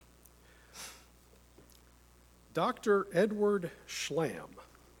Dr. Edward Schlamm.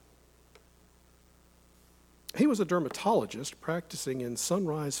 He was a dermatologist practicing in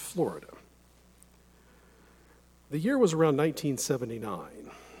Sunrise, Florida. The year was around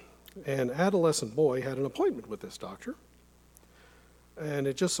 1979. An adolescent boy had an appointment with this doctor, and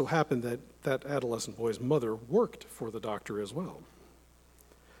it just so happened that that adolescent boy's mother worked for the doctor as well.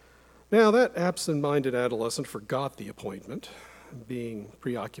 Now, that absent-minded adolescent forgot the appointment, being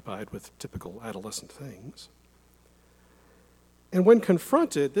preoccupied with typical adolescent things. And when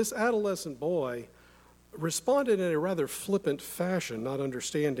confronted, this adolescent boy responded in a rather flippant fashion, not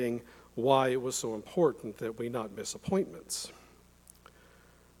understanding why it was so important that we not miss appointments.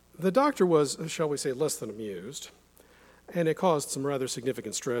 The doctor was, shall we say, less than amused, and it caused some rather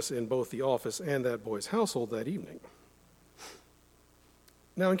significant stress in both the office and that boy's household that evening.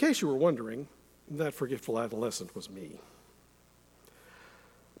 Now, in case you were wondering, that forgetful adolescent was me.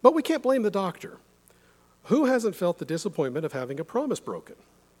 But we can't blame the doctor. Who hasn't felt the disappointment of having a promise broken?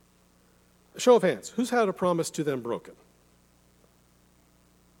 Show of hands, who's had a promise to them broken?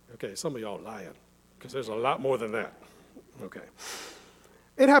 Okay, some of y'all lying, because there's a lot more than that. Okay.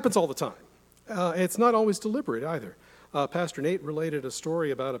 It happens all the time. It's not always deliberate either. Pastor Nate related a story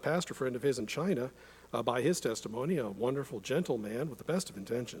about a pastor friend of his in China, by his testimony, a wonderful, gentle man with the best of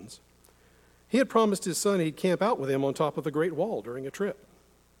intentions. He had promised his son he'd camp out with him on top of the Great Wall during a trip.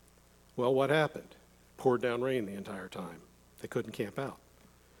 Well, what happened? Poured down rain the entire time. They couldn't camp out.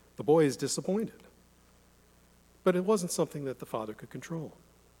 The boy is disappointed. But it wasn't something that the father could control.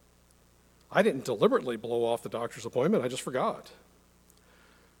 I didn't deliberately blow off the doctor's appointment, I just forgot.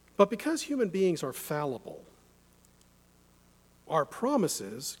 But because human beings are fallible, our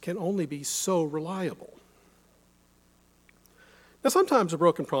promises can only be so reliable. Now, sometimes a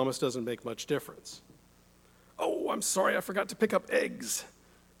broken promise doesn't make much difference. Oh, I'm sorry, I forgot to pick up eggs.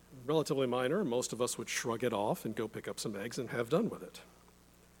 Relatively minor, most of us would shrug it off and go pick up some eggs and have done with it.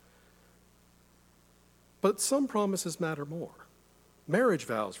 But some promises matter more. Marriage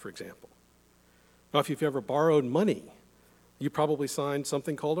vows, for example. Now, if you've ever borrowed money, you probably signed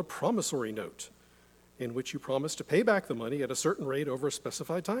something called a promissory note, in which you promise to pay back the money at a certain rate over a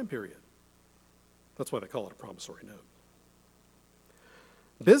specified time period. That's why they call it a promissory note.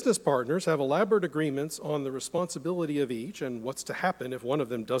 Business partners have elaborate agreements on the responsibility of each and what's to happen if one of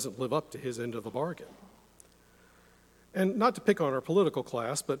them doesn't live up to his end of the bargain. And not to pick on our political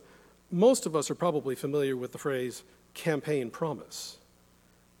class, but most of us are probably familiar with the phrase campaign promise,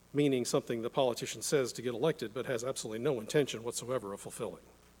 meaning something the politician says to get elected but has absolutely no intention whatsoever of fulfilling.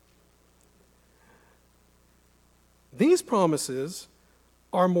 These promises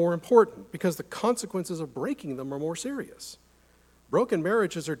are more important because the consequences of breaking them are more serious. Broken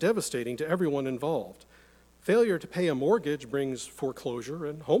marriages are devastating to everyone involved. Failure to pay a mortgage brings foreclosure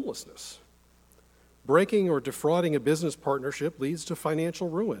and homelessness. Breaking or defrauding a business partnership leads to financial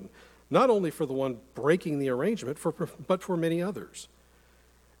ruin, not only for the one breaking the arrangement, but for many others.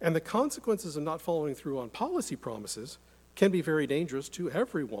 And the consequences of not following through on policy promises can be very dangerous to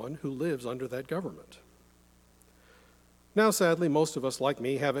everyone who lives under that government. Now, sadly, most of us, like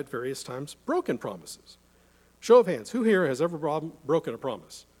me, have at various times broken promises. Show of hands, who here has ever broken a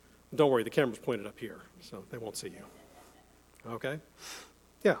promise? Don't worry, the camera's pointed up here, so they won't see you. Okay?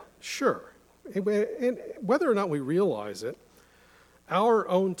 Yeah, sure. And whether or not we realize it, our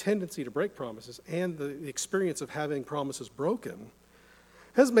own tendency to break promises and the experience of having promises broken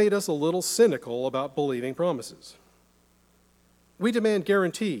has made us a little cynical about believing promises. We demand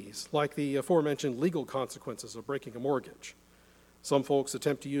guarantees, like the aforementioned legal consequences of breaking a mortgage. Some folks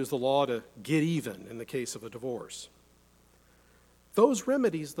attempt to use the law to get even in the case of a divorce. Those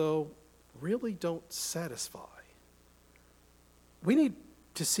remedies, though, really don't satisfy. We need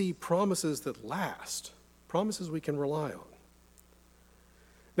to see promises that last, promises we can rely on.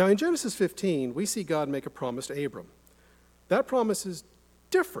 Now, in Genesis 15, we see God make a promise to Abram. That promise is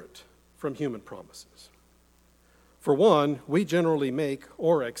different from human promises. For one, we generally make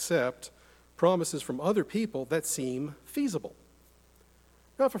or accept promises from other people that seem feasible.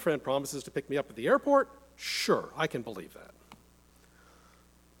 Now, if a friend promises to pick me up at the airport, sure, I can believe that.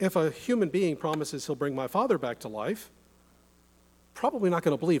 If a human being promises he'll bring my father back to life, probably not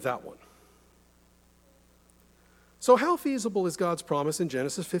going to believe that one. So how feasible is God's promise in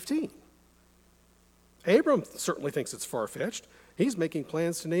Genesis 15? Abram certainly thinks it's far-fetched. He's making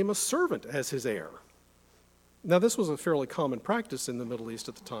plans to name a servant as his heir. Now, this was a fairly common practice in the Middle East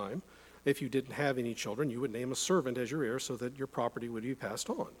at the time. If you didn't have any children, you would name a servant as your heir so that your property would be passed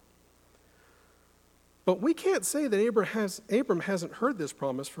on. But we can't say that Abram hasn't heard this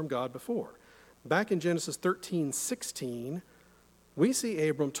promise from God before. Back in Genesis 13:16, we see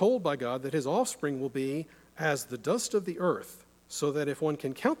Abram told by God that his offspring will be as the dust of the earth, so that if one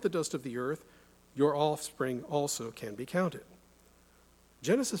can count the dust of the earth, your offspring also can be counted.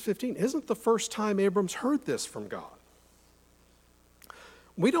 Genesis 15 isn't the first time Abram's heard this from God.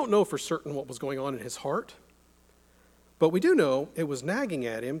 We don't know for certain what was going on in his heart, but we do know it was nagging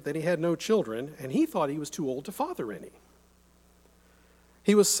at him that he had no children, and he thought he was too old to father any.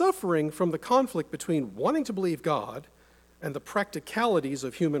 He was suffering from the conflict between wanting to believe God and the practicalities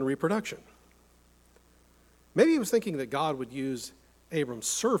of human reproduction. Maybe he was thinking that God would use Abram's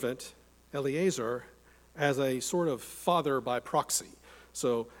servant, Eliezer, as a sort of father by proxy.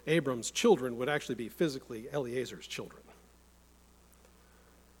 So Abram's children would actually be physically Eliezer's children.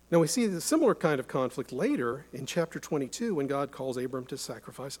 Now we see the similar kind of conflict later in chapter 22 when God calls Abram to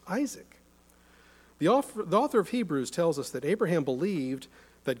sacrifice Isaac. The author of Hebrews tells us that Abraham believed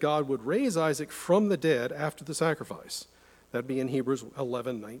that God would raise Isaac from the dead after the sacrifice. That'd be in Hebrews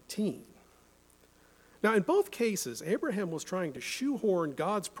 11:19. Now, in both cases, Abraham was trying to shoehorn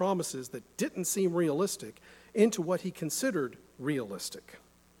God's promises that didn't seem realistic into what he considered realistic.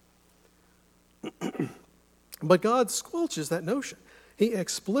 But God squelches that notion. He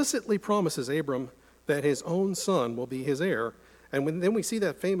explicitly promises Abram that his own son will be his heir. And then we see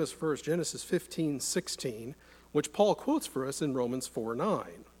that famous verse, Genesis 15:16, which Paul quotes for us in Romans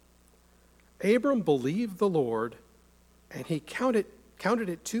 4:9. Abram believed the Lord, and he counted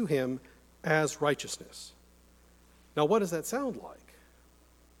it to him as righteousness. Now, what does that sound like?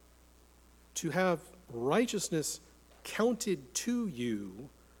 To have righteousness counted to you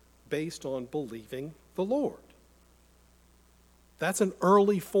based on believing the Lord. That's an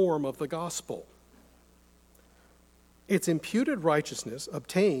early form of the gospel. It's imputed righteousness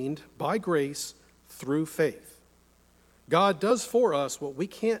obtained by grace through faith. God does for us what we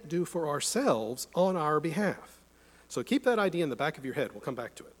can't do for ourselves on our behalf. So keep that idea in the back of your head. We'll come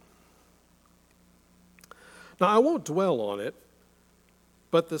back to it. Now, I won't dwell on it,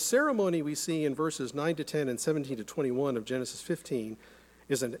 but the ceremony we see in verses 9 to 10 and 17 to 21 of Genesis 15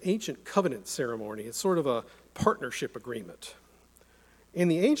 is an ancient covenant ceremony. It's sort of a partnership agreement. In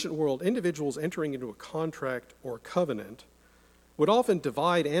the ancient world, individuals entering into a contract or covenant would often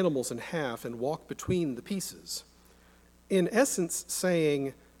divide animals in half and walk between the pieces, in essence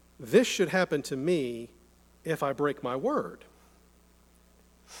saying, this should happen to me if I break my word.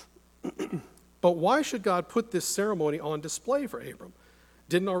 But why should God put this ceremony on display for Abram?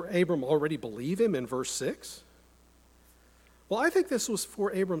 Didn't Abram already believe him in verse 6? Well, I think this was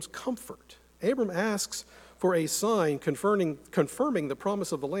for Abram's comfort. Abram asks for a sign confirming the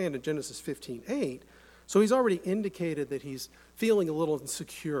promise of the land in Genesis 15:8. So he's already indicated that he's feeling a little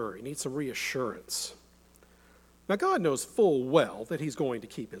insecure. He needs some reassurance. Now, God knows full well that he's going to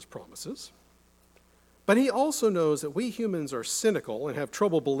keep his promises. But he also knows that we humans are cynical and have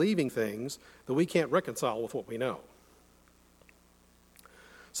trouble believing things that we can't reconcile with what we know.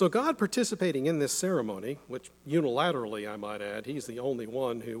 So God participating in this ceremony, which unilaterally, I might add, he's the only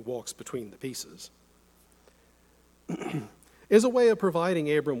one who walks between the pieces, is a way of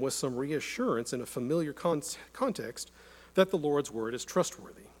providing Abram with some reassurance in a familiar context that the Lord's word is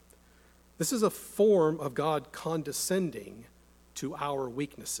trustworthy. This is a form of God condescending to our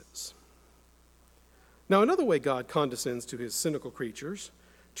weaknesses. Now, another way God condescends to his cynical creatures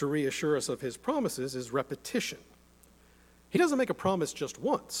to reassure us of his promises is repetition. He doesn't make a promise just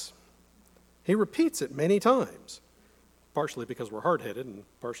once. He repeats it many times, partially because we're hard-headed and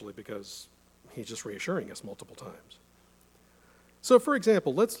partially because he's just reassuring us multiple times. So, for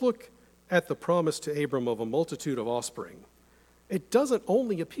example, let's look at the promise to Abram of a multitude of offspring. It doesn't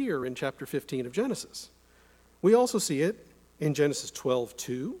only appear in chapter 15 of Genesis. We also see it in Genesis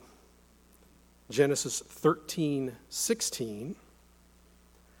 12:2, Genesis 13:16,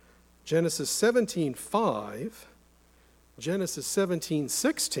 Genesis 17:5, Genesis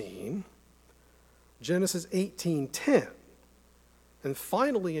 17:16, Genesis 18:10, and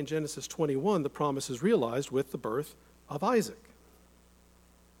finally in Genesis 21, the promise is realized with the birth of Isaac.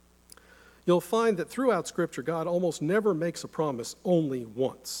 You'll find that throughout Scripture, God almost never makes a promise only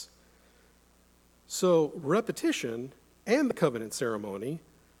once. So repetition and the covenant ceremony,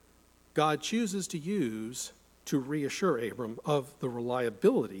 God chooses to use to reassure Abram of the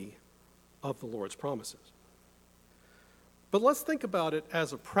reliability of the Lord's promises. But let's think about it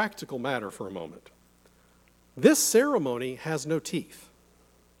as a practical matter for a moment. This ceremony has no teeth.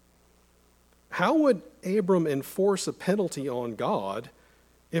 How would Abram enforce a penalty on God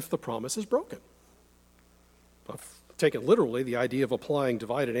if the promise is broken? Taken literally, the idea of applying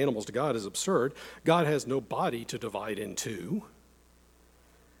divided animals to God is absurd. God has no body to divide into.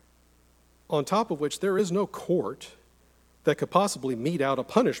 On top of which, there is no court that could possibly mete out a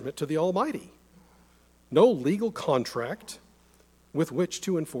punishment to the Almighty. no legal contract with which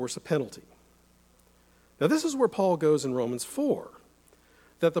to enforce a penalty. Now, this is where Paul goes in Romans 4,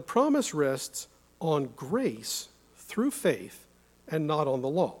 that the promise rests on grace through faith and not on the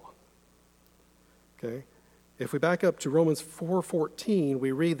law. Okay? If we back up to Romans 4:14,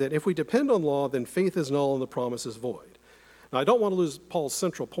 we read that if we depend on law, then faith is null and the promise is void. Now, I don't want to lose Paul's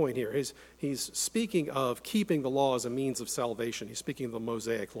central point here. He's speaking of keeping the law as a means of salvation. He's speaking of the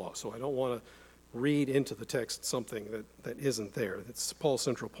Mosaic law, so I don't want to read into the text something that isn't there. That's Paul's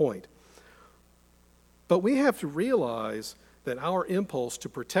central point. But we have to realize that our impulse to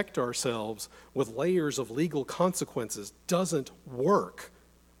protect ourselves with layers of legal consequences doesn't work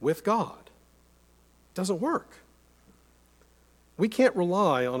with God. It doesn't work. We can't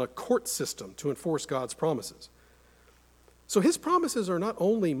rely on a court system to enforce God's promises. So his promises are not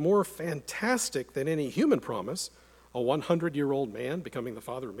only more fantastic than any human promise, a 100-year-old man becoming the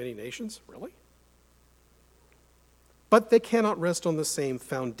father of many nations, really? But they cannot rest on the same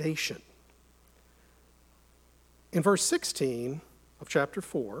foundation. In verse 16 of chapter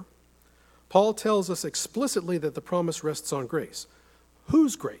 4, Paul tells us explicitly that the promise rests on grace.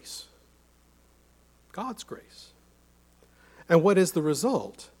 Whose grace? God's grace. And what is the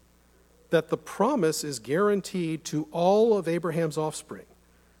result? That the promise is guaranteed to all of Abraham's offspring.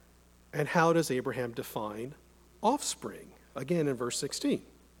 And how does Abraham define offspring? Again, in verse 16.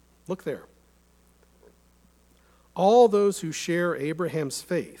 Look there. All those who share Abraham's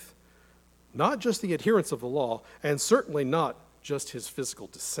faith, not just the adherents of the law, and certainly not just his physical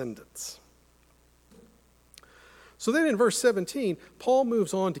descendants. So then in verse 17, Paul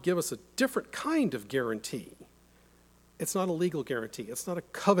moves on to give us a different kind of guarantee. It's not a legal guarantee. It's not a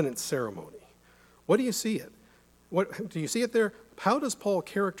covenant ceremony. What do you see it? Do you see it there? How does Paul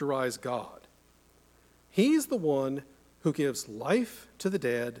characterize God? He's the one who gives life to the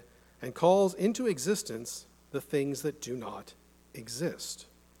dead and calls into existence the things that do not exist.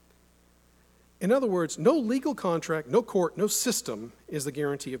 In other words, no legal contract, no court, no system is the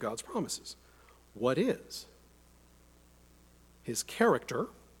guarantee of God's promises. What is? His character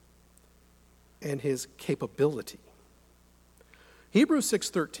and his capability. Hebrews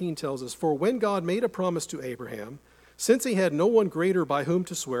 6:13 tells us, "For when God made a promise to Abraham, since he had no one greater by whom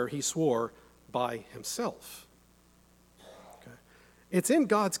to swear, he swore by himself." Okay. It's in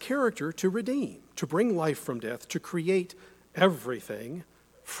God's character to redeem, to bring life from death, to create everything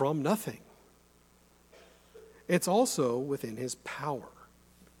from nothing. It's also within his power.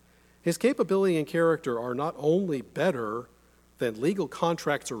 His capability and character are not only better than legal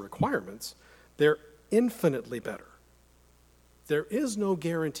contracts or requirements, they're infinitely better. There is no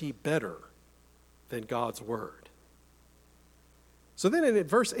guarantee better than God's word. So then in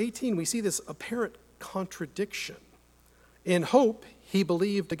verse 18, we see this apparent contradiction. In hope, he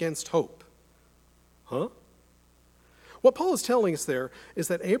believed against hope. Huh? What Paul is telling us there is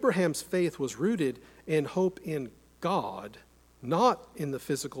that Abraham's faith was rooted in hope in God, not in the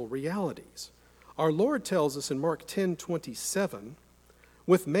physical realities. Our Lord tells us in Mark 10:27,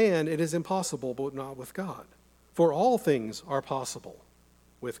 "With man it is impossible, but not with God. For all things are possible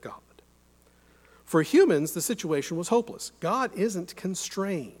with God." For humans, the situation was hopeless. God isn't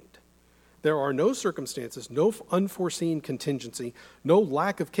constrained. There are no circumstances, no unforeseen contingency, no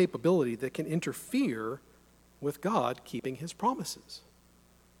lack of capability that can interfere with God keeping his promises.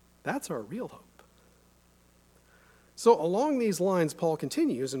 That's our real hope. So along these lines, Paul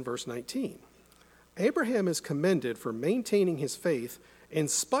continues in verse 19. Abraham is commended for maintaining his faith in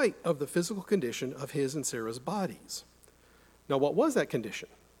spite of the physical condition of his and Sarah's bodies. Now, what was that condition?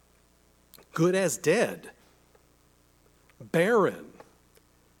 Good as dead, barren.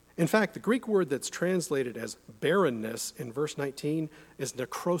 In fact, the Greek word that's translated as barrenness in verse 19 is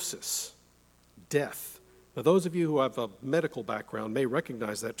necrosis, death. Now, those of you who have a medical background may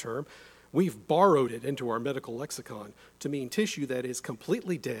recognize that term. We've borrowed it into our medical lexicon to mean tissue that is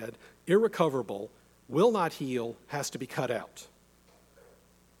completely dead, irrecoverable, will not heal, has to be cut out.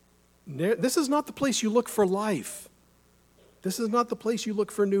 This is not the place you look for life. This is not the place you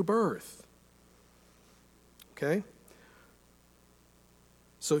look for new birth. Okay?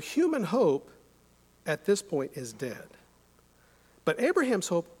 So human hope at this point is dead. But Abraham's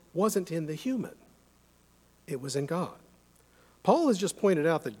hope wasn't in the human. It was in God. Paul has just pointed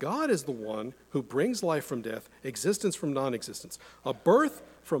out that God is the one who brings life from death, existence from non-existence. A birth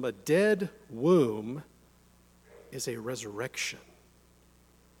from a dead womb is a resurrection.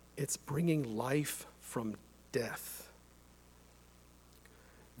 It's bringing life from death.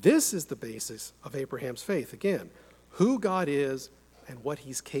 This is the basis of Abraham's faith. Again, who God is and what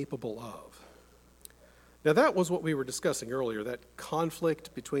he's capable of. Now, that was what we were discussing earlier, that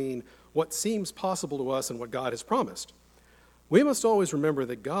conflict between what seems possible to us and what God has promised. We must always remember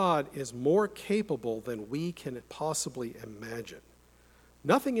that God is more capable than we can possibly imagine.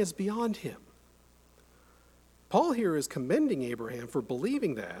 Nothing is beyond him. Paul here is commending Abraham for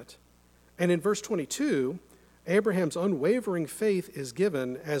believing that, and in verse 22, Abraham's unwavering faith is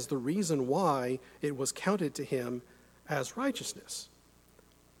given as the reason why it was counted to him as righteousness.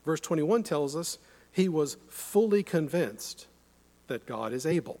 Verse 21 tells us he was fully convinced that God is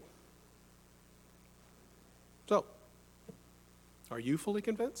able. So, are you fully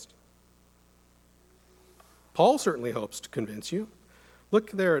convinced? Paul certainly hopes to convince you.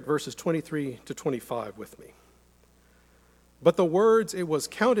 Look there at verses 23 to 25 with me. But the words "it was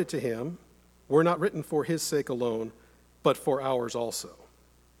counted to him" were not written for his sake alone, but for ours also.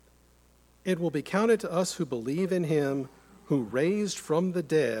 It will be counted to us who believe in him who raised from the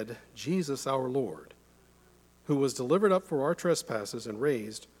dead Jesus our Lord, who was delivered up for our trespasses and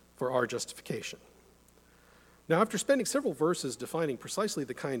raised for our justification. Now, after spending several verses defining precisely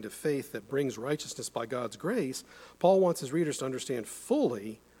the kind of faith that brings righteousness by God's grace, Paul wants his readers to understand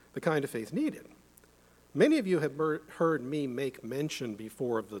fully the kind of faith needed. Many of you have heard me make mention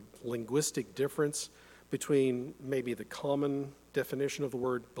before of the linguistic difference between maybe the common definition of the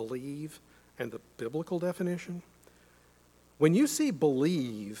word believe and the biblical definition. When you see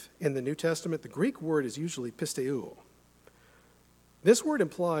believe in the New Testament, the Greek word is usually pisteuo. This word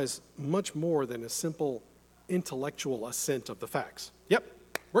implies much more than a simple intellectual assent of the facts. Yep,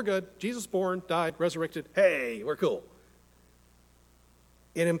 we're good. Jesus born, died, resurrected. Hey, we're cool.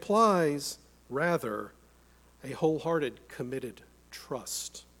 It implies, rather, a wholehearted, committed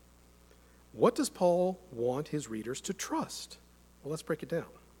trust. What does Paul want his readers to trust? Well, let's break it down.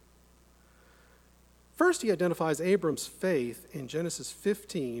 First, he identifies Abram's faith in Genesis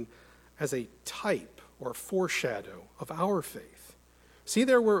 15 as a type or foreshadow of our faith. See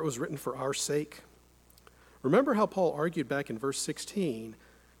there where it was written for our sake? Remember how Paul argued back in verse 16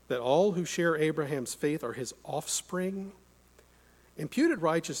 that all who share Abraham's faith are his offspring? Imputed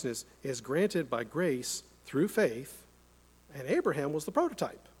righteousness is granted by grace through faith, and Abraham was the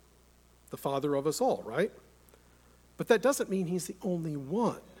prototype, the father of us all, right? But that doesn't mean he's the only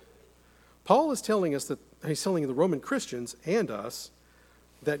one. Paul is telling us that he's telling the Roman Christians and us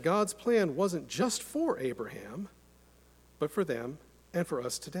that God's plan wasn't just for Abraham, but for them and for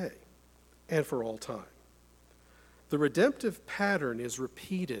us today and for all time. The redemptive pattern is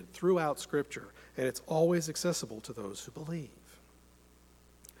repeated throughout Scripture, and it's always accessible to those who believe.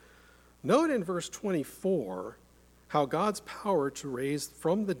 Note in verse 24 how God's power to raise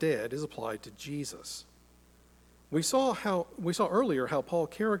from the dead is applied to Jesus. We saw earlier how Paul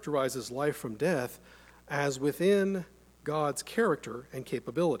characterizes life from death as within God's character and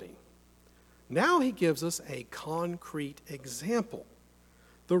capability. Now he gives us a concrete example,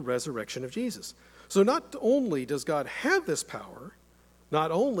 the resurrection of Jesus. So not only does God have this power, not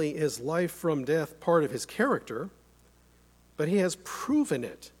only is life from death part of his character, but he has proven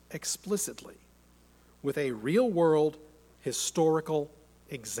it explicitly with a real-world historical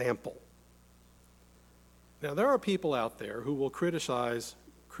example. Now, there are people out there who will criticize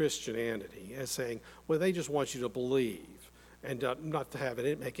Christianity as saying, well, they just want you to believe and not to have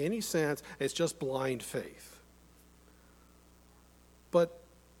it make any sense. It's just blind faith. But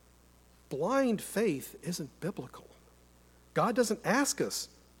blind faith isn't biblical. God doesn't ask us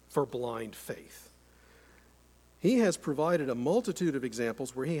for blind faith. He has provided a multitude of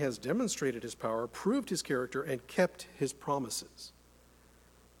examples where he has demonstrated his power, proved his character, and kept his promises.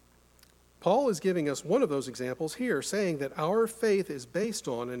 Paul is giving us one of those examples here, saying that our faith is based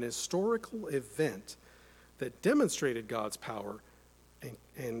on an historical event that demonstrated God's power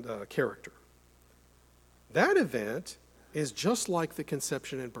and character. That event is just like the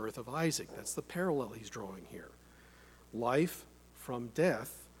conception and birth of Isaac. That's the parallel he's drawing here. Life from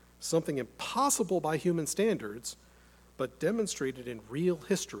death, something impossible by human standards, but demonstrated in real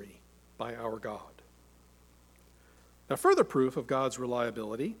history by our God. Now, further proof of God's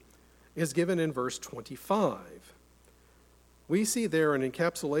reliability is given in verse 25. We see there an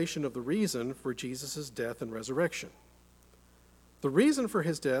encapsulation of the reason for Jesus' death and resurrection. The reason for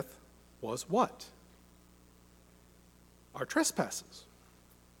his death was what? Our trespasses.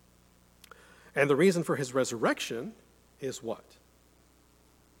 And the reason for his resurrection is what?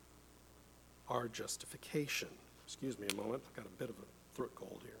 Our justification. Excuse me a moment, I've got a bit of a throat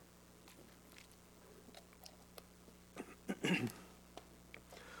cold here.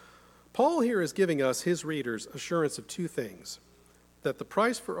 Paul here is giving us, his readers, assurance of two things: that the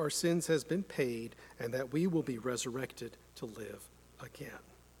price for our sins has been paid and that we will be resurrected to live again.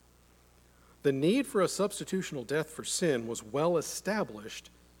 The need for a substitutional death for sin was well established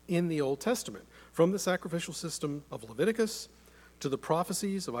in the Old Testament, from the sacrificial system of Leviticus to the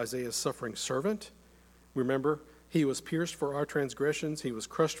prophecies of Isaiah's suffering servant. Remember, he was pierced for our transgressions, he was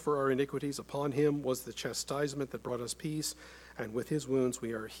crushed for our iniquities. Upon him was the chastisement that brought us peace, and with his wounds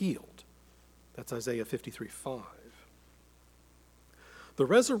we are healed. That's Isaiah 53:5. The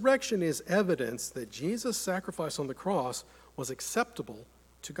resurrection is evidence that Jesus' sacrifice on the cross was acceptable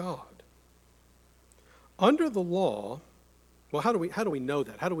to God. Under the law, well, how do we know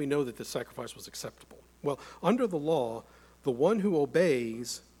that? How do we know that this sacrifice was acceptable? Well, under the law, the one who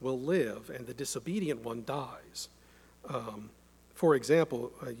obeys will live, and the disobedient one dies. For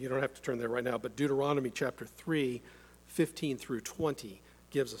example, you don't have to turn there right now, but Deuteronomy chapter 3, 15 through 20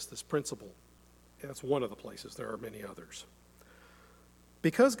 gives us this principle. That's one of the places. There are many others.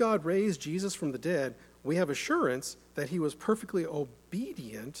 Because God raised Jesus from the dead, we have assurance that he was perfectly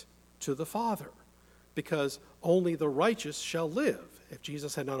obedient to the Father, because only the righteous shall live. If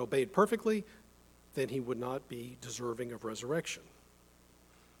Jesus had not obeyed perfectly, then he would not be deserving of resurrection.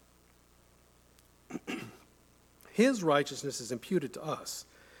 His righteousness is imputed to us.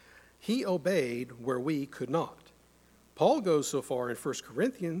 He obeyed where we could not. Paul goes so far in 1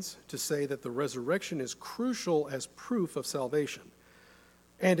 Corinthians to say that the resurrection is crucial as proof of salvation.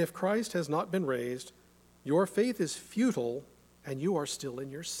 And if Christ has not been raised, your faith is futile and you are still in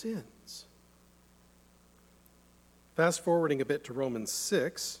your sins. Fast forwarding a bit to Romans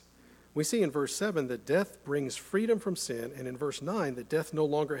 6, we see in verse 7 that death brings freedom from sin, and in verse 9 that death no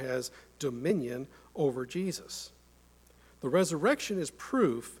longer has dominion over Jesus. The resurrection is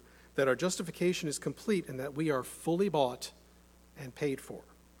proof that our justification is complete and that we are fully bought and paid for.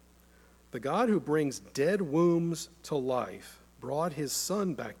 The God who brings dead wombs to life brought his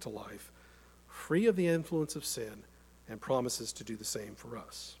Son back to life, free of the influence of sin, and promises to do the same for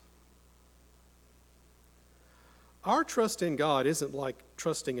us. Our trust in God isn't like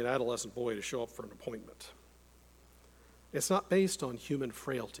trusting an adolescent boy to show up for an appointment. It's not based on human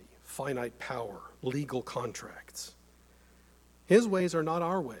frailty, finite power, legal contracts. His ways are not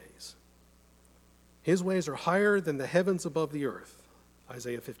our ways. His ways are higher than the heavens above the earth,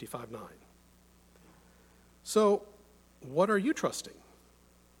 Isaiah 55:9. So, what are you trusting?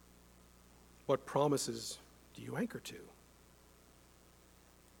 What promises do you anchor to?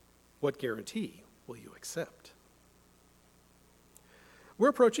 What guarantee will you accept? We're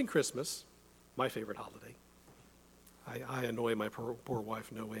approaching Christmas, my favorite holiday. I annoy my poor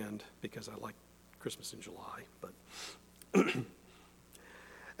wife no end because I like Christmas in July. But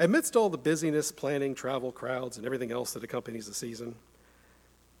amidst all the busyness, planning, travel, crowds, and everything else that accompanies the season,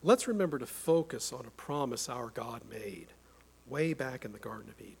 let's remember to focus on a promise our God made way back in the Garden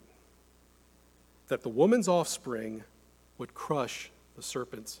of Eden, that the woman's offspring would crush the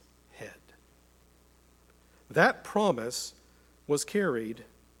serpent's head. That promise was carried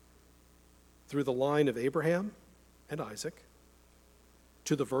through the line of Abraham and Isaac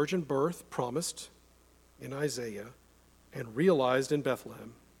to the virgin birth promised in Isaiah and realized in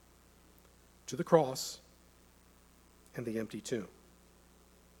Bethlehem, to the cross and the empty tomb.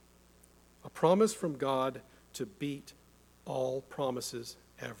 A promise from God to beat all promises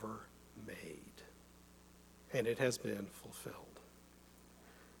ever made. And it has been fulfilled.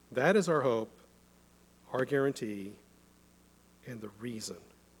 That is our hope, our guarantee, and the reason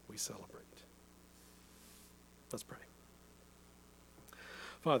we celebrate. Let's pray.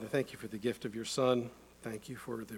 Father, thank you for the gift of your Son. Thank you for the